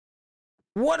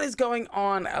What is going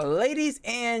on, ladies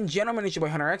and gentlemen? It's your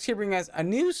boy Hunterx here, bringing us a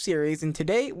new series, and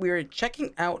today we are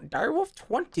checking out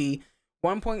Direwolf20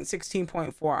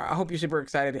 1.16.4. I hope you're super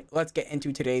excited. Let's get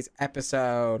into today's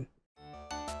episode.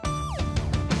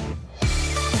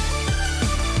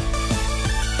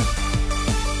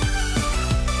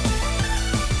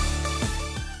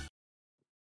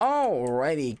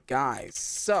 Alrighty, guys.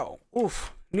 So,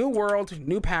 new world,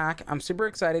 new pack. I'm super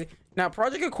excited. Now,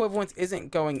 Project Equivalence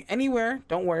isn't going anywhere.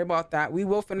 Don't worry about that. We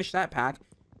will finish that pack.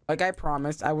 Like I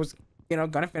promised, I was,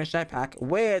 gonna finish that pack.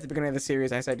 Way at the beginning of the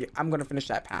series, I said, I'm gonna finish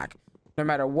that pack, no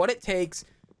matter what it takes.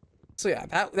 So yeah,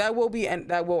 that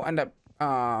will end up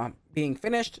being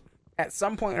finished at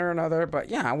some point or another. But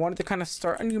yeah, I wanted to kind of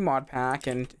start a new mod pack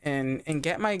and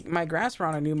get my grasp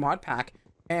around a new mod pack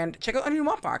and check out a new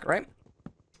mod pack, right?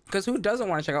 Because who doesn't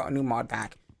want to check out a new mod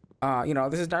pack?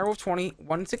 This is Direwolf20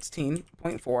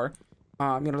 1.16.4.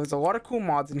 There's a lot of cool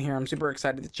mods in here. I'm super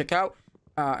excited to check out,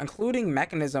 including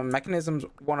Mechanism. Mechanism's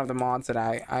one of the mods that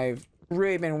I've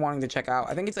really been wanting to check out.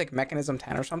 I think it's like Mechanism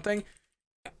 10 or something.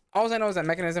 All I know is that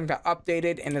Mechanism got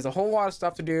updated, and there's a whole lot of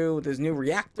stuff to do. There's new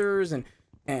reactors and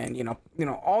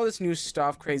all this new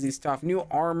stuff, crazy stuff, new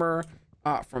armor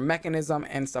for Mechanism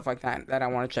and stuff like that I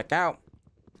want to check out.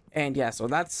 And yeah, so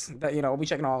that's that. We'll be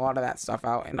checking a lot of that stuff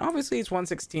out. And obviously it's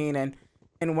 1.16,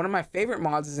 and one of my favorite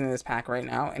mods is in this pack right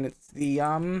now, and it's the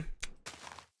what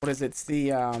is it? It's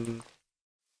the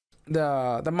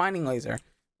mining laser,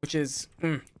 which is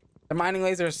the mining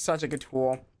laser is such a good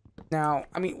tool. Now,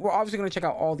 I mean, we're obviously going to check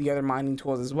out all the other mining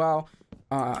tools as well.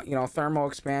 Thermal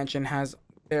expansion has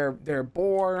their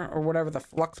bore or whatever, the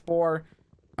flux bore.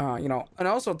 And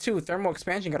also too, thermal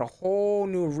expansion got a whole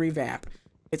new revamp.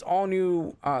 It's all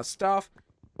new stuff,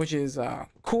 which is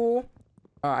cool.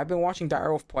 I've been watching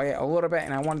Direwolf play it a little bit,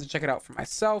 and I wanted to check it out for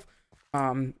myself.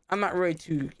 I'm not really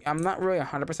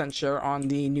 100% sure on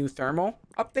the new thermal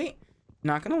update.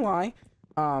 Not gonna lie,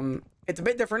 it's a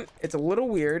bit different. It's a little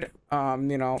weird.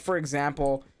 For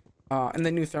example, in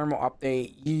the new thermal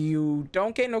update, you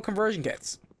don't get no conversion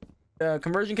kits. The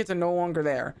conversion kits are no longer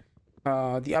there.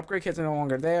 The upgrade kits are no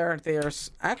longer there. They are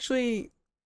actually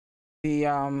the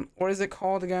what is it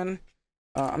called again?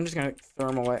 I'm just gonna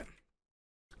thermal it.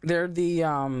 They're the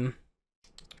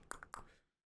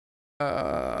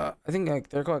I think like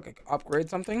they're called like upgrade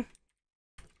something.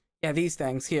 Yeah, these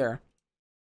things here,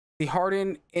 the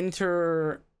hardened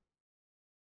inter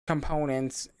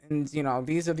components, and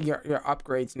these are your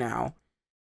upgrades now.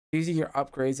 These are your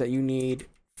upgrades that you need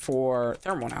for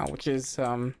thermal now, which is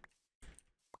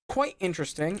quite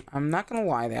interesting. I'm not gonna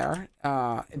lie there.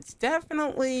 It's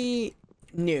definitely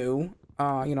new,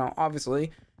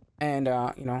 obviously, and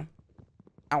I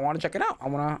want to check it out. I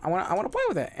want to play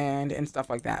with it and stuff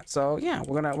like that. So yeah,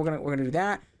 we're gonna do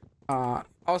that.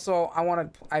 Also,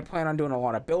 I plan on doing a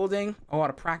lot of building, a lot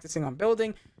of practicing on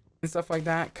building and stuff like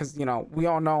that, because we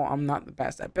all know I'm not the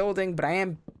best at building, but I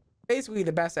am basically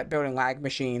the best at building lag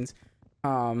machines.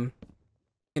 Stuff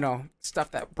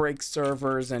that breaks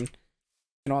servers and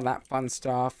all that fun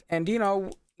stuff. And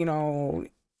I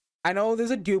know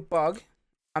there's a dupe bug.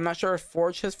 I'm not sure if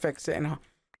Forge has fixed it. And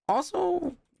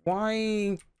also,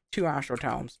 why 2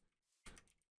 astrotomes?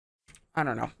 I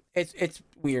don't know. It's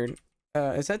weird.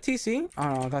 Is that TC?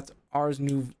 Oh, that's Ars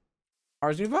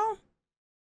Nouveau.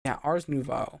 Yeah, Ars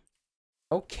Nouveau.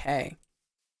 Okay.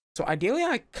 So ideally,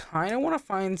 I kind of want to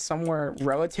find somewhere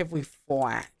relatively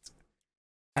flat.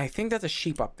 I think that's a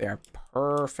sheep up there.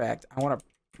 Perfect. I want to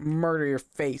murder your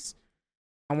face.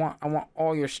 I want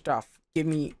all your stuff. Give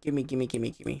me,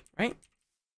 right?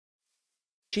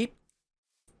 Sheep.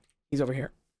 He's over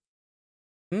here.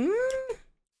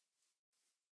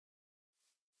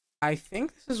 I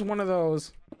think this is one of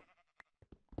those.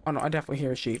 Oh no, I definitely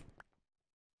hear a sheep.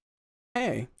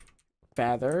 Hey,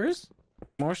 feathers,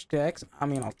 more sticks. I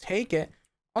mean, I'll take it.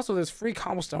 Also, there's free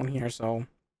cobblestone here, so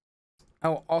I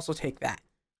will also take that.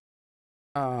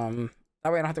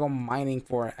 That way I don't have to go mining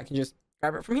for it. I can just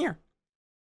grab it from here.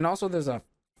 And also, there's a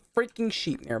freaking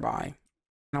sheep nearby,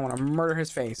 and I want to murder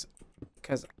his face,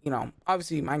 because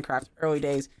obviously Minecraft early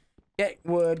days, get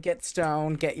wood, get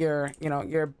stone, get your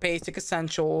your basic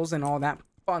essentials and all that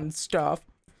fun stuff,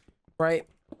 right?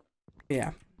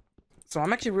 Yeah, so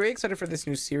I'm actually really excited for this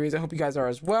new series. I hope you guys are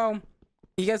as well.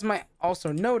 You guys might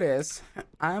also notice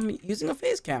I'm using a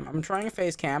face cam. I'm trying a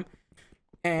face cam,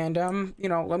 and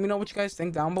let me know what you guys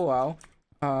think down below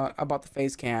about the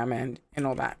face cam and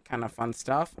all that kind of fun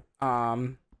stuff.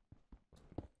 I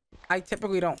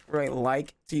typically don't really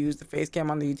like to use the face cam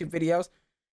on the YouTube videos.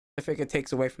 I think it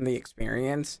takes away from the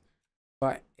experience,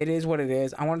 but it is what it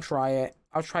is. I want to try it.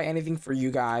 I'll try anything for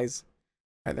you guys.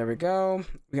 All right, there we go.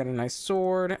 We got a nice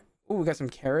sword. Oh, we got some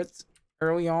carrots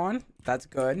early on. That's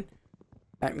good.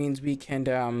 That means we can,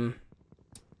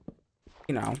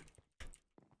 you know. All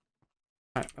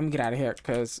right, let me get out of here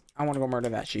because I want to go murder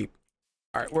that sheep.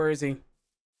 All right, where is he?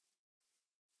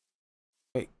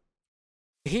 Wait,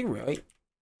 did he really?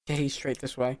 Yeah, he's straight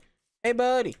this way. Hey,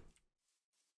 buddy.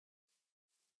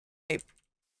 Hey.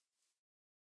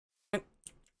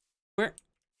 Where?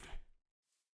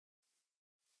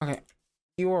 Okay,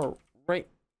 you are right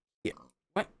here.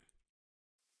 What?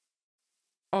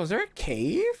 Oh, is there a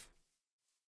cave?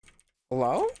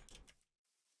 Hello?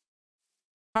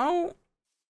 How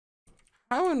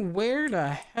and where the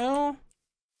hell?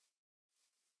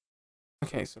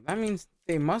 Okay, so that means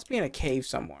they must be in a cave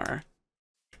somewhere.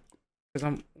 Because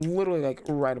I'm literally like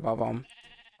right above them.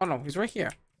 Oh no, he's right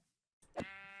here.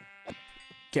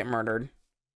 Get murdered.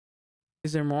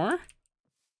 Is there more?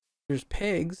 There's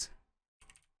pigs.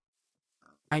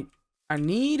 I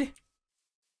need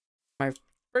my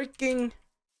freaking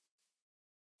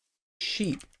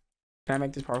sheep. Can I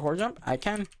make this parkour jump? I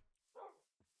can.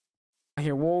 I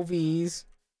hear wolvies.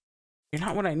 You're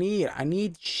not what I need. I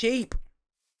need sheep.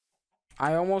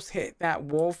 I almost hit that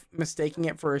wolf, mistaking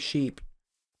it for a sheep.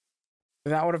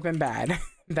 That would have been bad.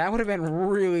 That would have been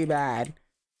really bad.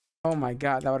 Oh my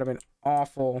god, that would have been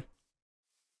awful.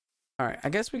 All right, I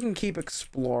guess we can keep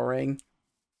exploring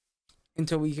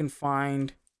until we can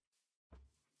find.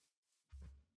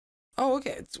 Oh,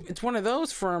 okay. It's one of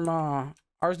those from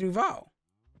Ars Nouveau.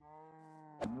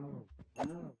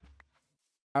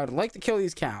 I would like to kill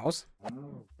these cows.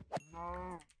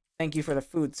 Thank you for the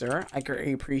food, sir. I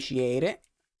greatly appreciate it.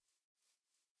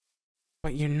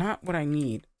 But you're not what I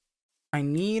need. I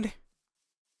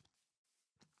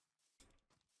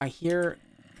hear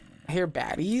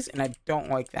baddies, and I don't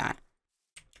like that.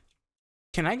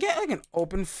 Can I get like an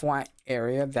open flat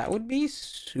area? That would be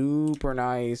super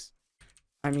nice.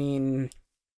 I mean,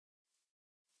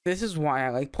 this is why I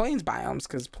like plains biomes,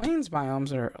 because plains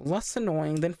biomes are less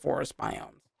annoying than forest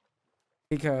biomes.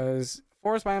 Because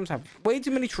forest biomes have way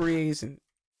too many trees and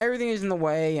everything is in the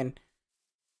way, and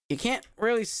you can't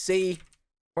really see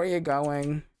where you're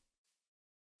going.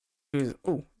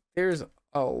 Ooh, there's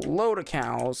a load of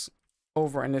cows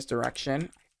over in this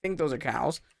direction. I think those are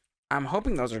cows. I'm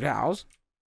hoping those are cows.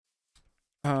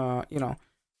 You know,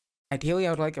 ideally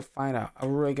I would like to find a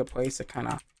really good place to kind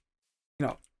of, you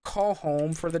know, call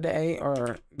home for the day.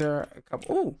 Or there are a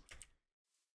couple. Ooh.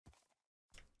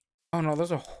 Oh no,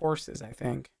 those are horses, I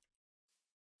think.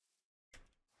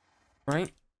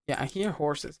 Right? Yeah, I hear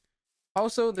horses.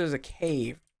 Also, there's a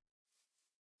cave.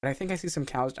 But I think I see some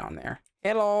cows down there.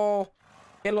 Hello.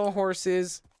 Hello,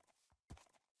 horses.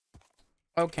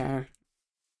 Okay.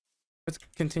 Let's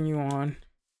continue on.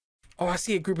 Oh, I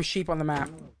see a group of sheep on the map.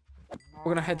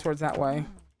 We're gonna head towards that way.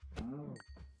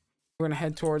 We're gonna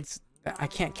head towards... I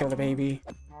can't kill the baby.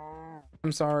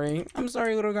 I'm sorry. I'm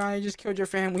sorry, little guy. I just killed your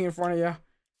family in front of you.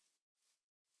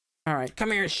 Alright,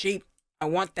 come here, sheep. I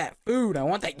want that food. I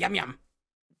want that yum yum.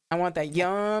 I want that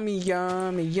yummy,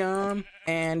 yummy, yum.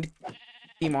 And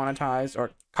demonetized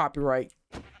or copyright.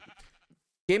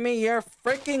 Give me your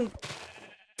freaking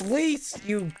fleece,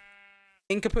 you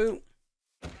incapoot.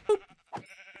 Boop.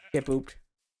 Get booped.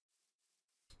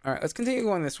 Alright, let's continue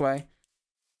going this way.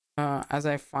 As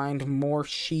I find more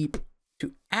sheep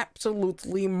to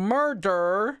absolutely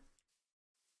murder.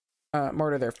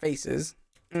 Murder their faces.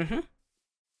 Mm-hmm.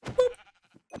 Boop.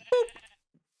 Boop.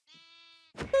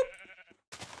 Boop.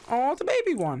 Oh, it's a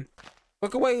baby one.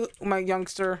 Look away, my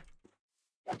youngster.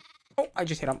 Oh, I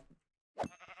just hit him.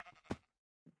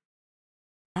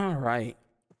 All right.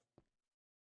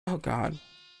 Oh, God.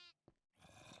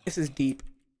 This is deep.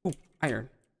 Ooh, iron.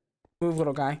 Move,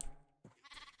 little guy.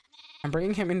 I'm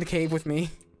bringing him in the cave with me.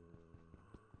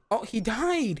 Oh, he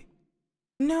died.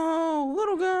 No,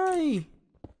 little guy.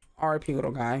 R.I.P.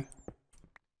 little guy.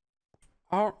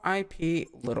 R.I.P.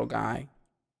 little guy.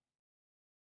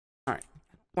 All right.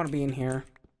 I want to be in here.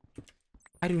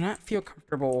 I do not feel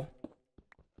comfortable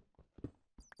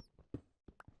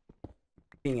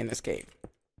being in this cave.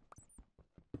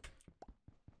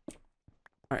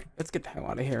 All right, let's get the hell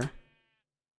out of here.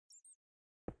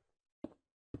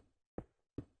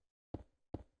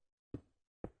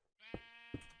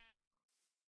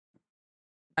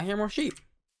 I hear more sheep.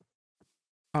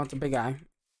 Oh, it's a big guy.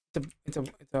 It's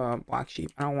a black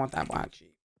sheep. I don't want that black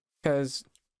sheep because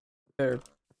their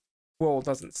wool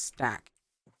doesn't stack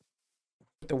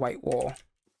with the white wool.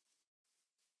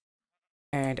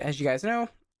 And as you guys know,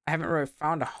 I haven't really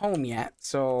found a home yet,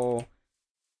 so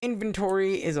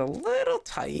inventory is a little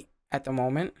tight at the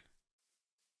moment.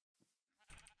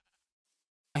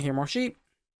 I hear more sheep.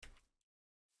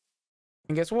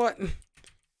 And guess what?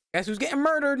 Guess who's getting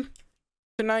murdered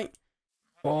tonight?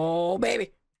 Oh,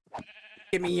 baby.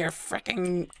 Give me your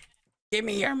freaking... Give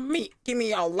me your meat. Give me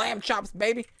your lamb chops,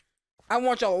 baby. I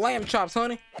want your lamb chops,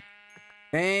 honey.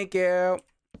 Thank you.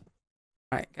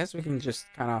 Alright, guess we can just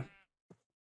kind of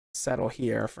settle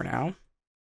here for now.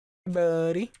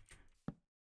 Buddy.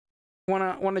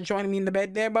 Wanna join me in the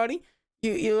bed there, buddy?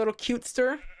 You little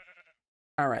cutester.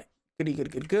 Alright. Goody,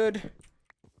 good.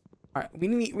 Alright,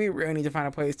 we really need to find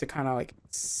a place to kind of like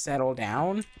settle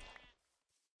down.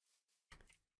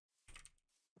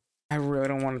 I really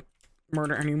don't want to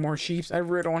murder any more sheeps. I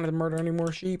really don't want to murder any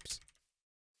more sheeps.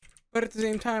 But at the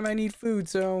same time, I need food,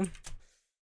 so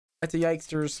that's a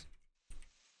yikesters.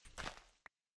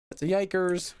 That's a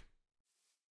yikers.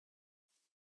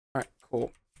 Alright,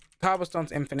 cool.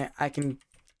 Cobblestone's infinite. I can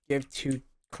give 2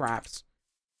 craps.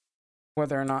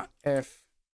 Whether or not if...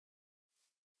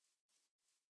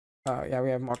 yeah, we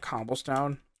have more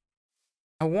cobblestone.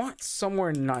 I want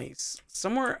somewhere nice.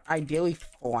 Somewhere ideally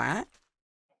flat.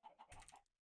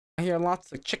 I hear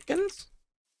lots of chickens.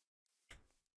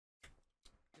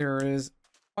 There is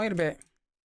quite a bit.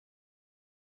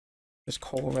 There's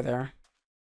coal over there.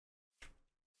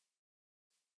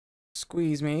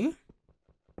 Squeeze me.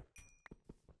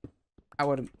 I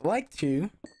would like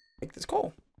to take this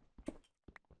coal.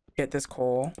 Get this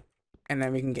coal. And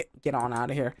then we can get on out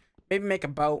of here. Maybe make a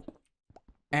boat.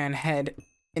 And head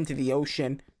into the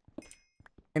ocean.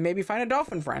 And maybe find a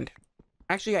dolphin friend.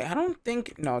 Actually, I don't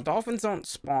think... No, dolphins don't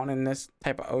spawn in this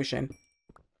type of ocean.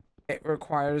 It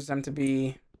requires them to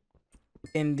be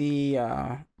in the...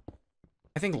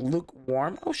 I think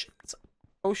lukewarm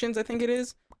oceans, I think it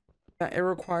is. That it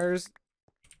requires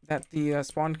that the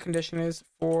spawn condition is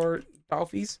for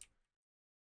dolphins.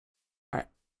 Alright.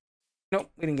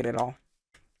 Nope, we didn't get it all.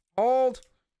 Hold!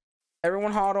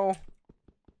 Everyone hodl.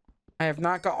 I have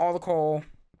not got all the coal.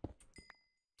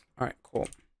 Alright, cool.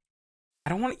 I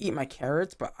don't want to eat my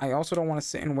carrots, but I also don't want to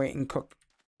sit and wait and cook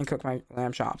my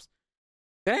lamb chops.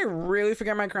 Did I really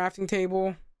forget my crafting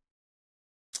table?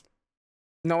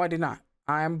 No, I did not.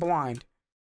 I am blind.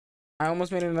 I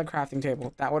almost made another crafting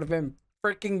table. That would have been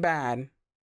freaking bad.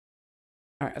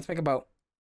 Alright, let's make a boat.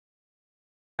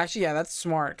 Actually, yeah, that's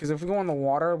smart, because if we go in the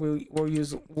water, we'll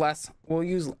use less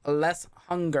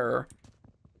hunger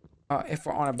if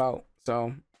we're on a boat.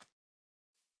 So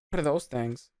what are those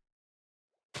things?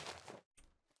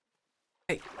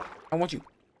 Hey, I want you.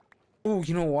 Ooh,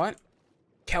 you know what?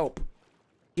 Kelp.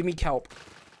 Give me kelp.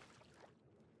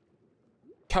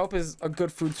 Kelp is a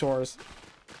good food source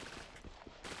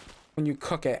when you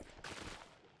cook it.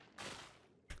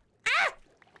 Ah!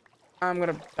 I'm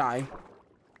gonna die.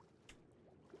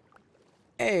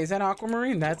 Hey, is that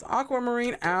aquamarine? That's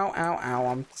aquamarine. Ow, ow, ow.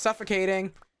 I'm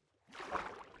suffocating.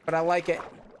 But I like it.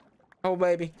 Oh,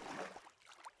 baby.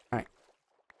 Alright.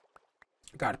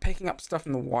 God, picking up stuff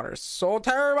in the water is so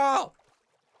terrible.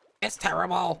 It's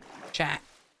terrible. Chat.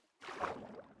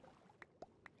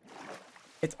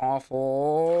 It's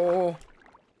awful.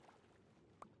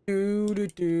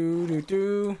 Alright,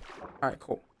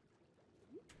 cool.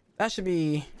 That should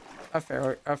be a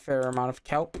fair amount of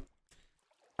kelp.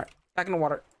 Alright, back in the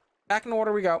water. Back in the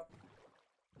water we go.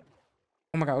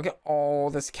 Oh my god, we'll get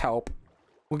all this kelp.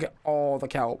 We'll get all the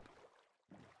kelp.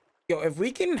 Yo, if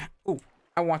we can... Ooh,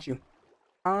 I want you.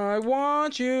 I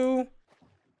want you.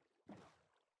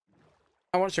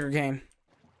 I want sugarcane.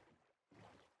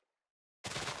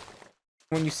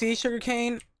 When you see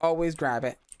sugarcane, always grab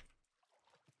it.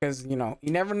 Because, you know,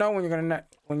 you never know when you're gonna...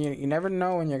 You never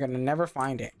know when you're gonna never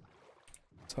find it.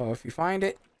 So if you find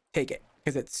it, take it.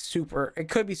 Because it's super... It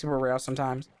could be super rare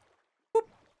sometimes. Whoop.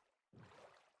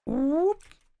 Whoop.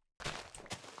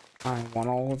 I want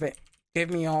all of it.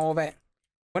 Give me all of it.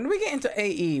 When do we get into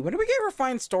AE? When do we get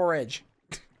refined storage?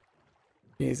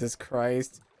 Jesus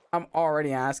Christ. I'm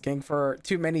already asking for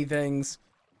too many things.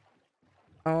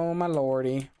 Oh my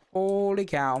lordy. Holy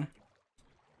cow.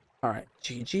 Alright.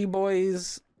 GG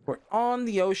boys. We're on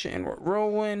the ocean. We're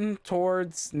rolling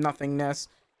towards nothingness.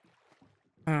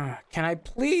 Can I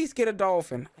please get a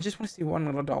dolphin? I just want to see one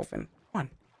little dolphin. One.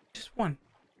 Just one.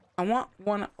 I want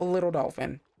one little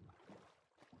dolphin.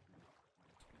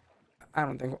 I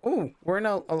don't think... Ooh, we're in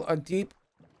a deep,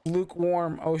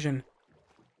 lukewarm ocean.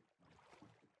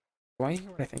 Do I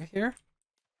hear what I think I hear?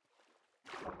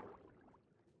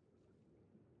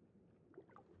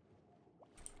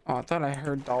 Oh, I thought I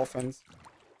heard dolphins.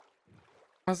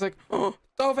 I was like, oh,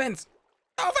 dolphins!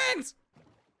 Dolphins!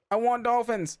 I want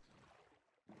dolphins.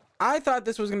 I thought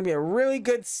this was going to be a really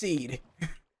good seed.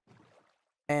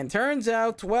 And turns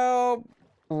out, well,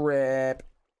 rip.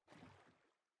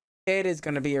 It is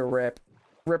going to be a rip.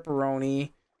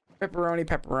 Ripperoni. Ripperoni,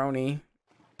 pepperoni.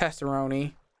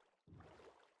 Pestaroni.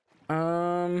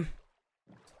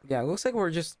 Yeah, it looks like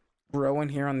we're just growing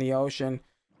here on the ocean.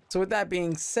 So with that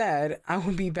being said, I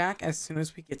will be back as soon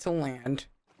as we get to land.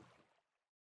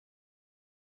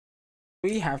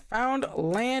 We have found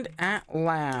land at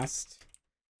last.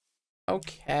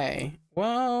 Okay,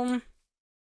 well,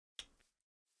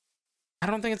 I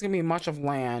don't think it's gonna be much of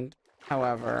land,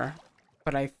 however,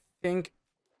 but I think,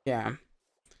 yeah,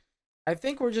 I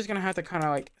think we're just gonna have to kind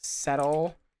of like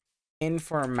settle in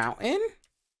for a mountain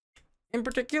in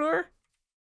particular.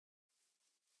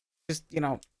 Just, you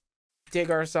know,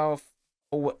 dig ourselves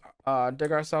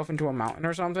into a mountain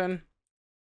or something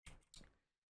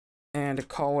and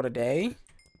call it a day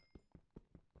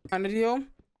kind of deal,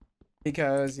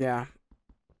 because yeah,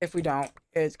 if we don't,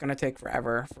 it's gonna take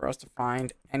forever for us to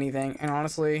find anything. And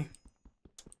honestly,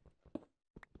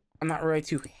 I'm not really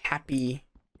too happy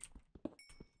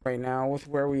right now with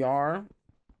where we are,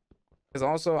 because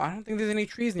also I don't think there's any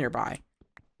trees nearby.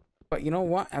 But you know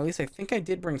what? At least I think I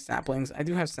did bring saplings. I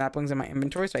do have saplings in my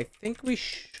inventory, so I think we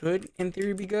should, in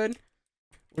theory, be good.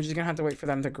 We're just gonna have to wait for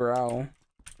them to grow.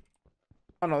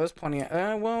 Oh no, there's plenty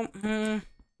of...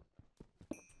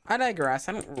 I digress.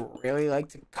 I don't really like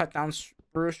to cut down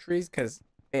spruce trees because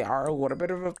they are a little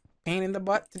bit of a pain in the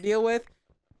butt to deal with.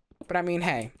 But I mean,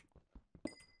 hey,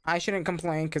 I shouldn't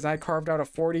complain because I carved out a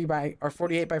 48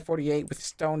 by 48 with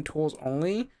stone tools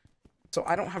only. So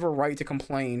I don't have a right to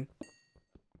complain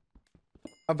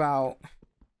about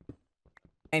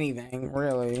anything,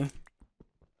 really.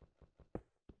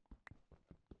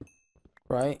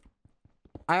 Right?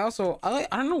 I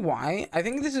don't know why. I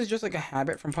think this is just like a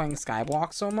habit from playing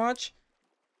Skyblock so much.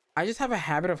 I just have a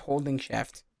habit of holding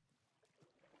shift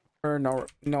for no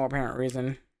apparent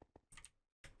reason.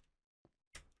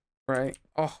 Right?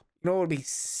 Oh, you know what would be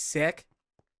sick?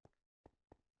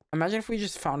 Imagine if we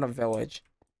just found a village.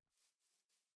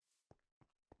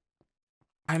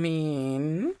 I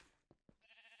mean,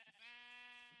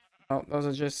 oh,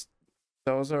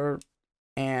 those are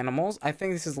animals. I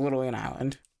think this is literally an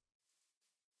island.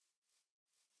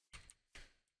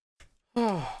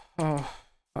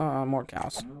 More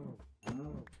cows.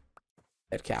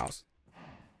 Dead cows.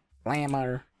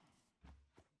 Lammer.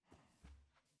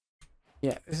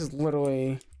 Yeah, this is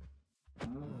literally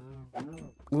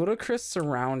ludicrous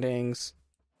surroundings.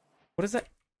 What is that?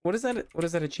 What is that? What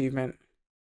is that achievement?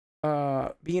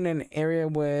 Be in an area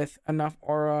with enough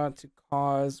aura to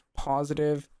cause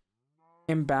positive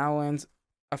imbalance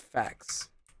effects.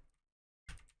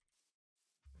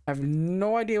 I have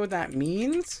no idea what that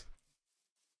means,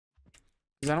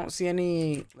 because I don't see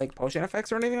any like potion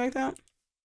effects or anything like that.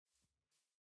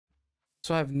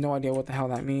 So I have no idea what the hell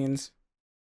that means.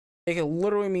 It could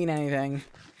literally mean anything.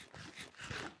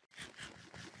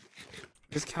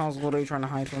 This cow's literally trying to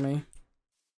hide from me.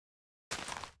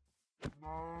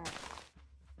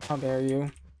 How dare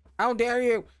you? How dare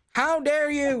you? How dare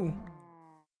you?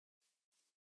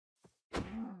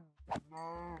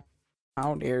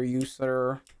 How dare you,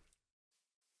 sir?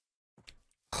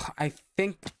 I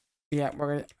think, yeah,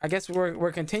 I guess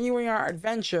we're continuing our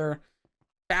adventure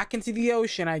back into the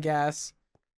ocean, I guess.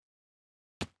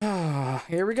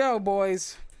 Here we go,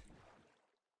 boys.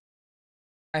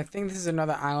 I think this is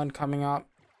another island coming up.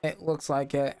 It looks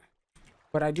like it.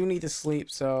 But I do need to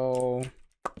sleep, so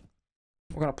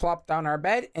we're gonna plop down our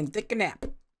bed and take a nap.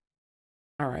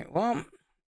 Alright, well,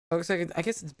 looks like I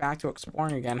guess it's back to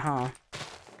exploring again, huh?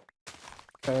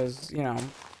 Because, you know,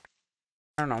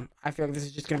 I don't know. I feel like this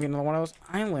is just gonna be another one of those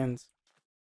islands.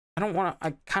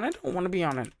 I kind of don't want to be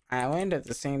on an island at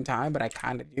the same time, but I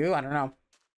kind of do. I don't know.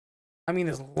 I mean,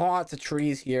 there's lots of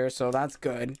trees here, so that's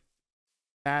good.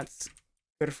 That's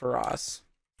good for us.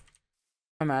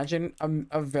 Imagine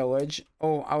a village.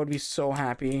 Oh, I would be so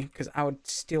happy because I would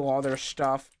steal all their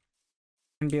stuff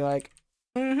and be like,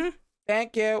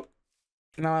 thank you.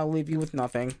 Now I'll leave you with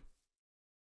nothing.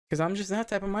 Because I'm just that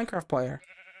type of Minecraft player.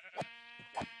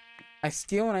 I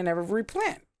steal and I never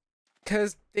replant.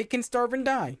 Because they can starve and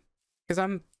die.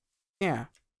 Because yeah.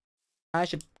 I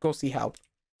should go see help.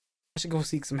 I should go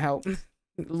seek some help.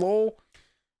 Lol.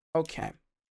 Okay.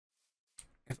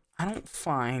 If I don't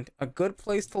find a good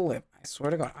place to live, I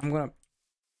swear to God, I'm gonna...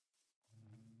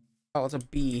 Oh, it's a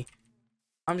bee.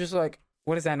 I'm just like,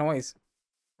 what is that noise?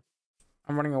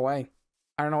 I'm running away.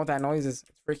 I don't know what that noise is.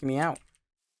 It's freaking me out.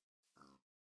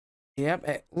 Yep,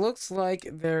 it looks like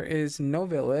there is no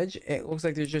village. It looks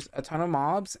like there's just a ton of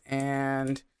mobs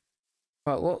and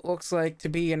what looks like to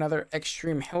be another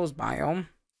extreme hills biome.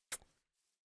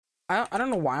 I don't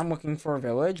know why I'm looking for a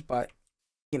village, but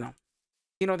you know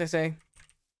what they say.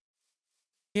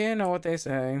 You know what they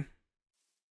say.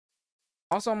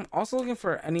 Also, I'm also looking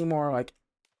for any more like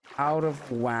out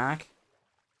of whack,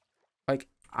 like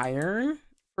iron,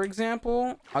 for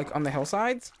example, like on the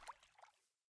hillsides.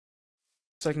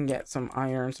 So I can get some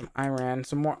iron, some Iran,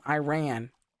 some more Iran.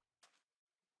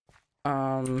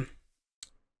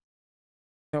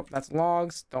 Nope, that's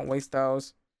logs. Don't waste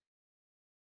those.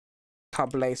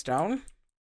 Cobblestone.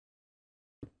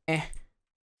 Eh.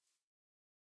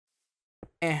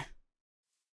 Yeah.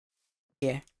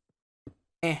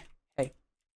 Hey.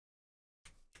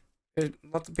 There's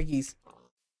lots of piggies.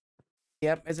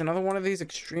 Yep, it's another one of these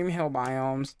extreme hill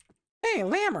biomes. Hey,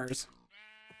 lammers.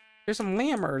 There's some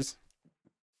lammers.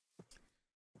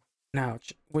 Now,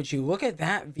 would you look at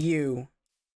that view?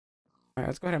 All right,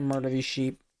 let's go ahead and murder these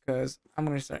sheep because I'm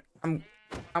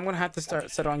gonna have to start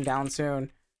settling down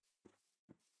soon.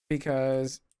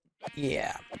 Because,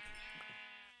 yeah,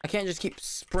 I can't just keep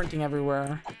sprinting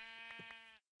everywhere.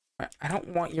 I don't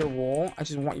want your wool. I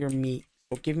just want your meat.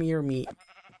 So give me your meat.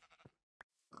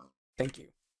 Thank you.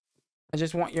 I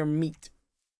just want your meat.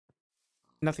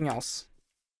 Nothing else.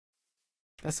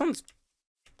 That sounds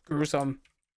gruesome.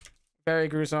 Very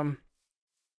gruesome.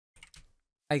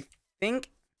 I think.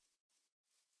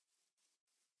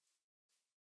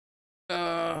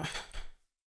 I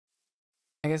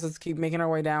guess let's keep making our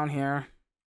way down here.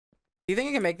 Do you think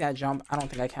I can make that jump? I don't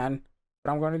think I can.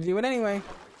 But I'm going to do it anyway.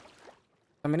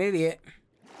 I'm an idiot.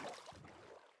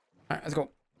 Alright, let's go.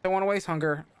 Don't want to waste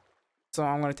hunger. So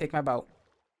I'm going to take my boat.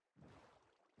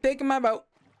 Taking my boat.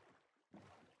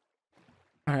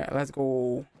 Alright, let's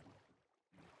go.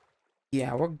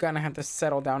 Yeah, we're going to have to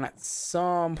settle down at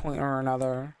some point or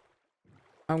another.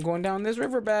 I'm going down this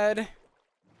riverbed.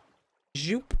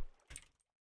 Zoop.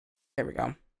 There we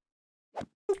go.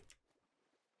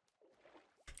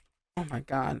 Oh my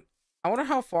god. I wonder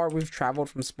how far we've traveled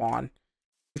from spawn.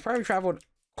 We've probably traveled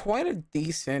quite a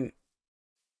decent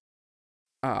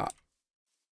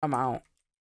amount,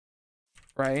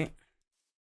 right?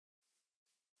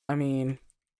 I mean,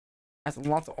 that's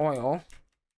lots of oil.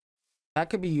 That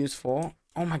could be useful.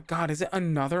 Oh my god, is it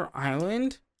another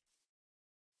island?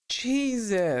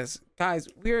 Jesus. Guys,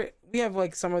 we have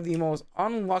like some of the most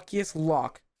unluckiest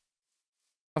luck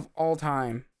of all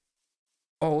time.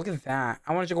 Oh, look at that.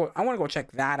 I want to go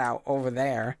check that out over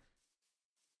there.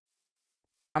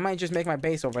 I might just make my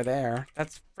base over there.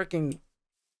 That's freaking...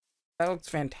 That looks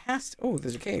fantastic. Oh,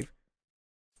 there's a cave.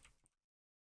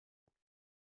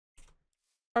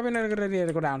 Probably not a good idea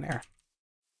to go down there.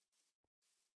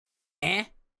 Eh?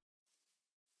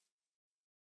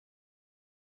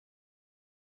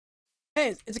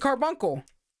 Hey, it's a carbuncle.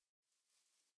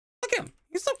 Look at him.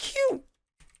 He's so cute.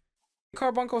 The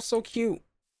carbuncle's so cute.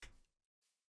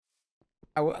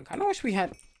 I kind of wish we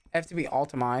had FTB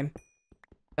Ultimine.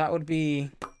 That would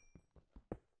be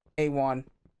A1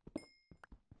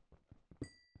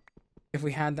 if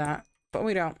we had that, but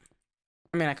we don't.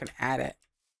 I mean, I could add it,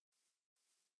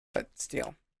 but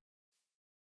still.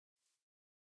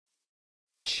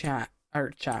 Chat.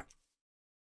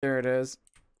 There it is.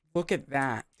 Look at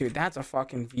that, dude. That's a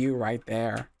fucking view right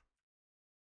there.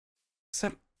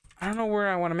 Except, I don't know where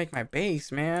I want to make my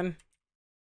base, man.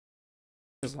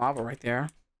 There's lava right there.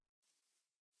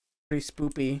 Pretty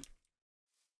spoopy.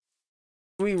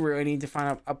 We really need to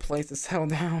find a place to settle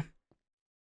down.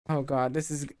 Oh god, this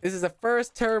is the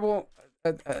first terrible.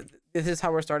 This is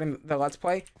how we're starting the Let's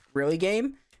Play. Really,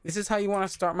 game? This is how you want to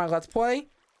start my Let's Play?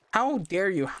 How dare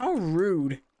you? How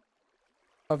rude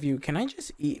of you. Can I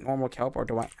just eat normal kelp, or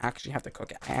do I actually have to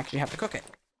cook it? I actually have to cook it.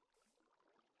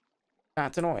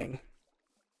 That's annoying.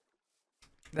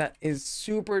 That is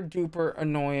super duper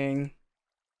annoying.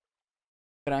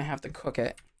 But I have to cook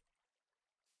it.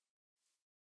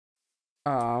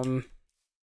 I mean,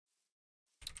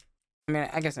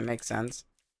 I guess it makes sense.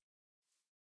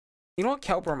 You know what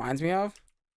kelp reminds me of?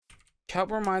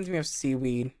 Kelp reminds me of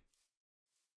seaweed.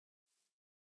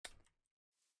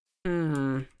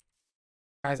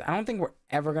 Guys, I don't think we're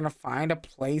ever gonna find a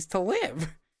place to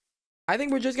live. I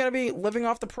think we're just gonna be living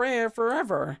off the prayer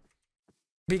forever.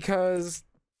 Because,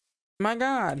 my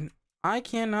god, I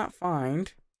cannot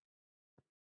find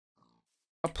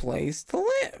a place to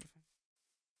live.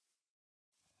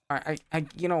 Alright,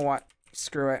 you know what?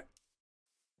 Screw it.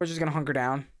 We're just gonna hunker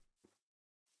down.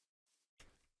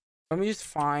 Let me just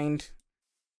find...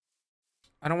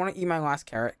 I don't want to eat my last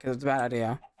carrot because it's a bad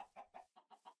idea.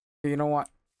 You know what?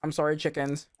 I'm sorry,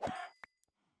 chickens.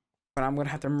 But I'm gonna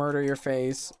have to murder your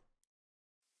face.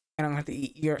 And I'm gonna have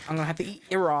to eat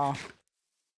your raw.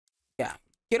 Yeah.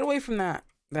 Get away from that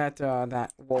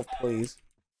wolf, please.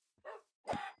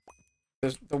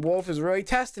 The wolf is really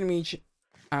testing me.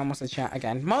 I almost said chat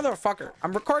again. Motherfucker.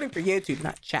 I'm recording for YouTube,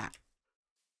 not chat.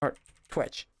 Or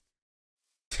Twitch.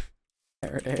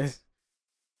 There it is.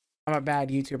 I'm a bad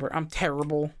YouTuber. I'm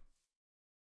terrible.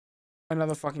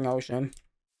 Another fucking ocean.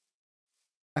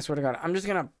 I swear to God. I'm just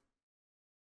gonna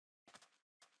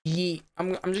yeet.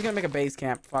 I'm just gonna make a base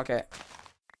camp. Fuck it.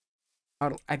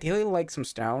 I'd ideally like some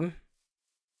stone.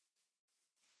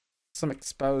 Some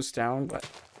exposed stone, but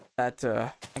that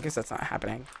I guess that's not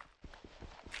happening.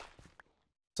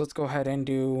 So let's go ahead and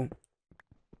do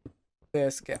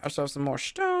this. Get ourselves some more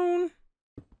stone.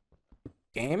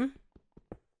 Game.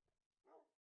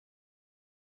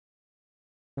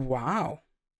 Wow.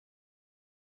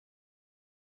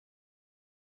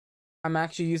 I'm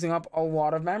actually using up a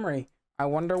lot of memory. I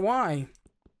wonder why.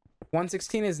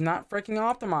 116 is not freaking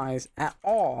optimized at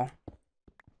all.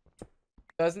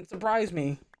 Doesn't surprise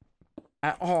me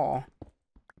at all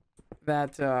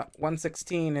that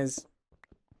 116 is,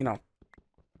 you know,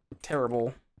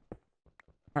 terrible.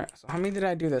 All right, so how many did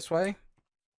I do this way?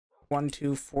 1,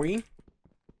 2, 3.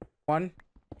 1,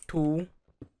 2.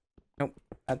 Nope,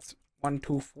 that's 1,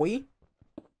 2, 3.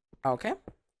 Okay.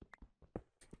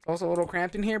 It's also a little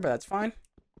cramped in here, but that's fine.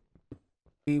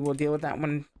 We will deal with that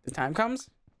when the time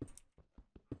comes.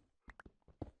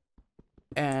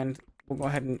 And we'll go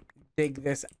ahead and dig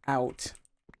this out.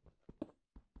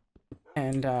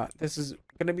 And this is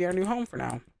going to be our new home for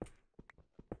now.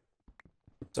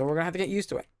 So we're going to have to get used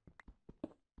to it.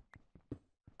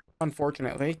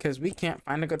 Unfortunately, because we can't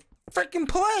find a good freaking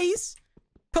place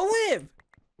to live.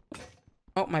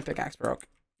 Oh, my pickaxe broke.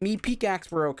 Me pickaxe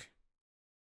broke.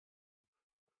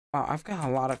 Wow, I've got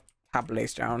a lot of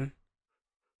cobblestone.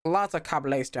 Lots of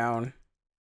cobblestone.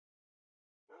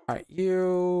 Alright,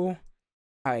 you.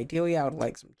 Ideally, I would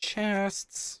like some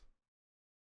chests.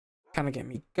 Kind of get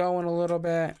me going a little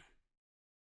bit.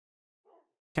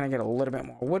 Can I get a little bit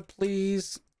more wood,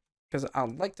 please? Because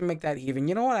I'd like to make that even.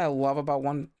 You know what I love about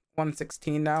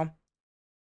 116 now?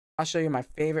 I'll show you my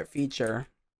favorite feature.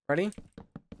 Ready?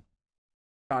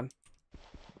 Done.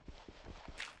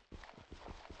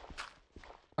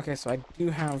 Okay, so I do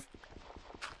have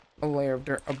a layer of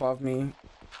dirt above me.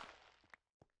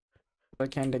 I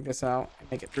can dig this out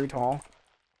and make it 3 tall.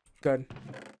 Good.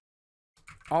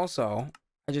 Also,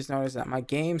 I just noticed that my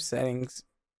game settings...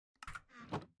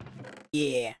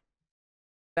 Yeah.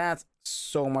 That's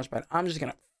so much better. I'm just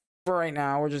gonna... For right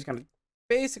now, we're just gonna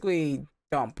basically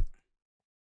dump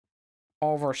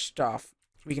all of our stuff.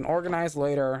 We can organize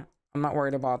later. I'm not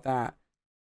worried about that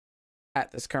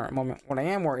at this current moment. What I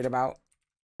am worried about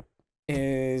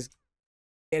is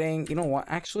getting... You know what?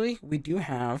 Actually, we do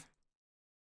have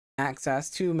access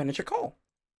to miniature coal.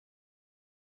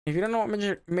 If you don't know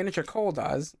what miniature coal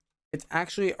does, it's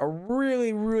actually a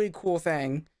really, really cool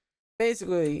thing.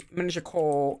 Basically, miniature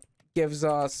coal gives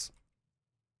us,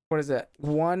 what is it?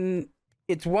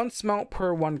 It's 1 smelt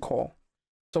per 1 coal.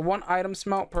 So 1 item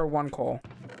smelt per 1 coal,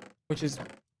 which is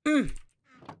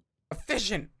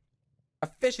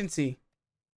efficiency.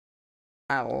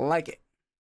 I like it.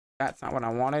 That's not what I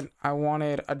wanted. I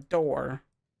wanted a door.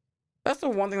 That's the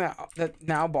one thing that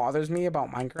now bothers me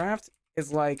about Minecraft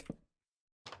is like,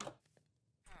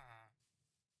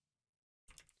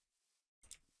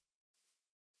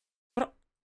 what?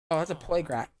 Oh, that's a plague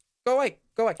rat. Go away!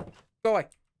 Go away! Go away!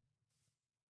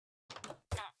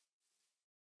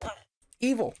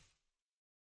 Evil!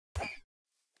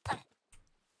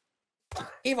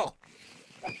 Evil!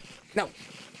 No!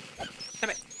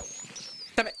 Stop it!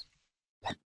 Stop it!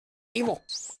 Evil!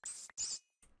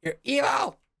 You're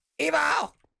evil!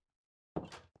 Evil!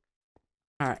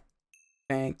 Alright.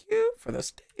 Thank you for the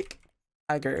steak.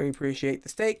 I greatly appreciate the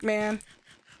steak, man.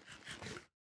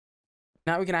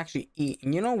 Now we can actually eat.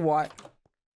 And you know what?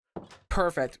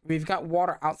 Perfect. We've got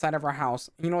water outside of our house.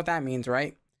 You know what that means,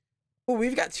 right? Oh,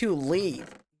 we've got 2 leaves.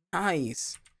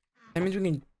 Nice. That means we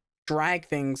can drag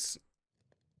things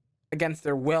against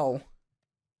their will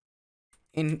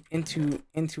into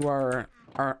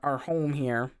our home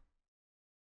here.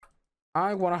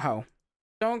 I want a hoe.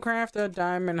 Don't craft a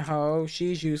diamond hoe.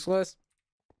 She's useless.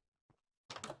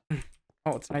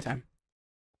 Oh, it's nighttime.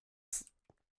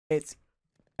 It's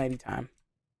nighttime.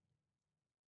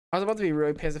 I was about to be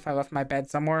really pissed if I left my bed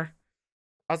somewhere.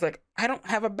 I was like, I don't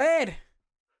have a bed.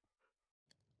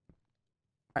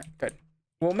 Alright, good.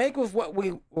 We'll make do with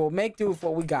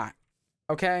what we got.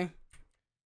 Okay?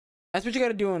 That's what you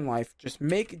gotta do in life. Just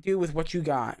make do with what you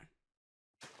got.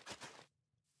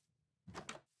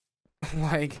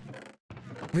 Like,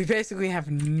 we basically have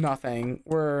nothing.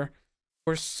 We're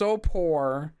so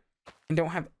poor and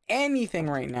don't have anything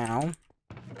right now,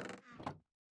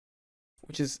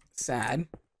 which is sad.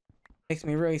 Makes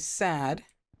me really sad.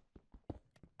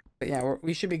 But yeah,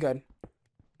 we should be good.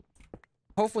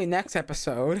 Hopefully next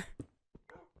episode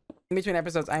in between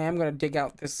episodes, I am gonna dig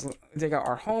out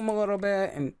our home a little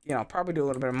bit, and you know, probably do a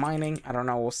little bit of mining. I don't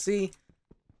know, we'll see.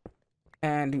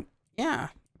 And yeah,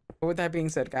 but with that being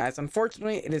said, guys,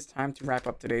 unfortunately, it is time to wrap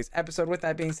up today's episode. With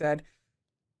that being said,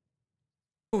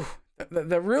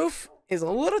 the roof is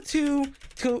a little too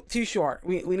short.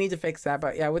 We need to fix that.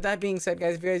 But yeah, with that being said,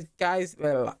 guys, if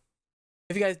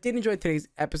you guys did enjoy today's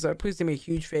episode, please do me a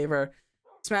huge favor.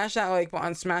 Smash that like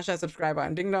button, smash that subscribe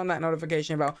button, ding dong that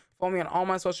notification bell. Follow me on all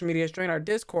my social medias. Join our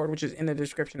Discord, which is in the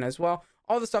description as well.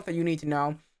 All the stuff that you need to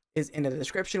know is in the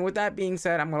description. With that being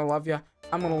said, I'm gonna love you.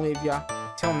 I'm gonna leave you.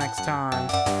 Till next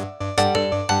time.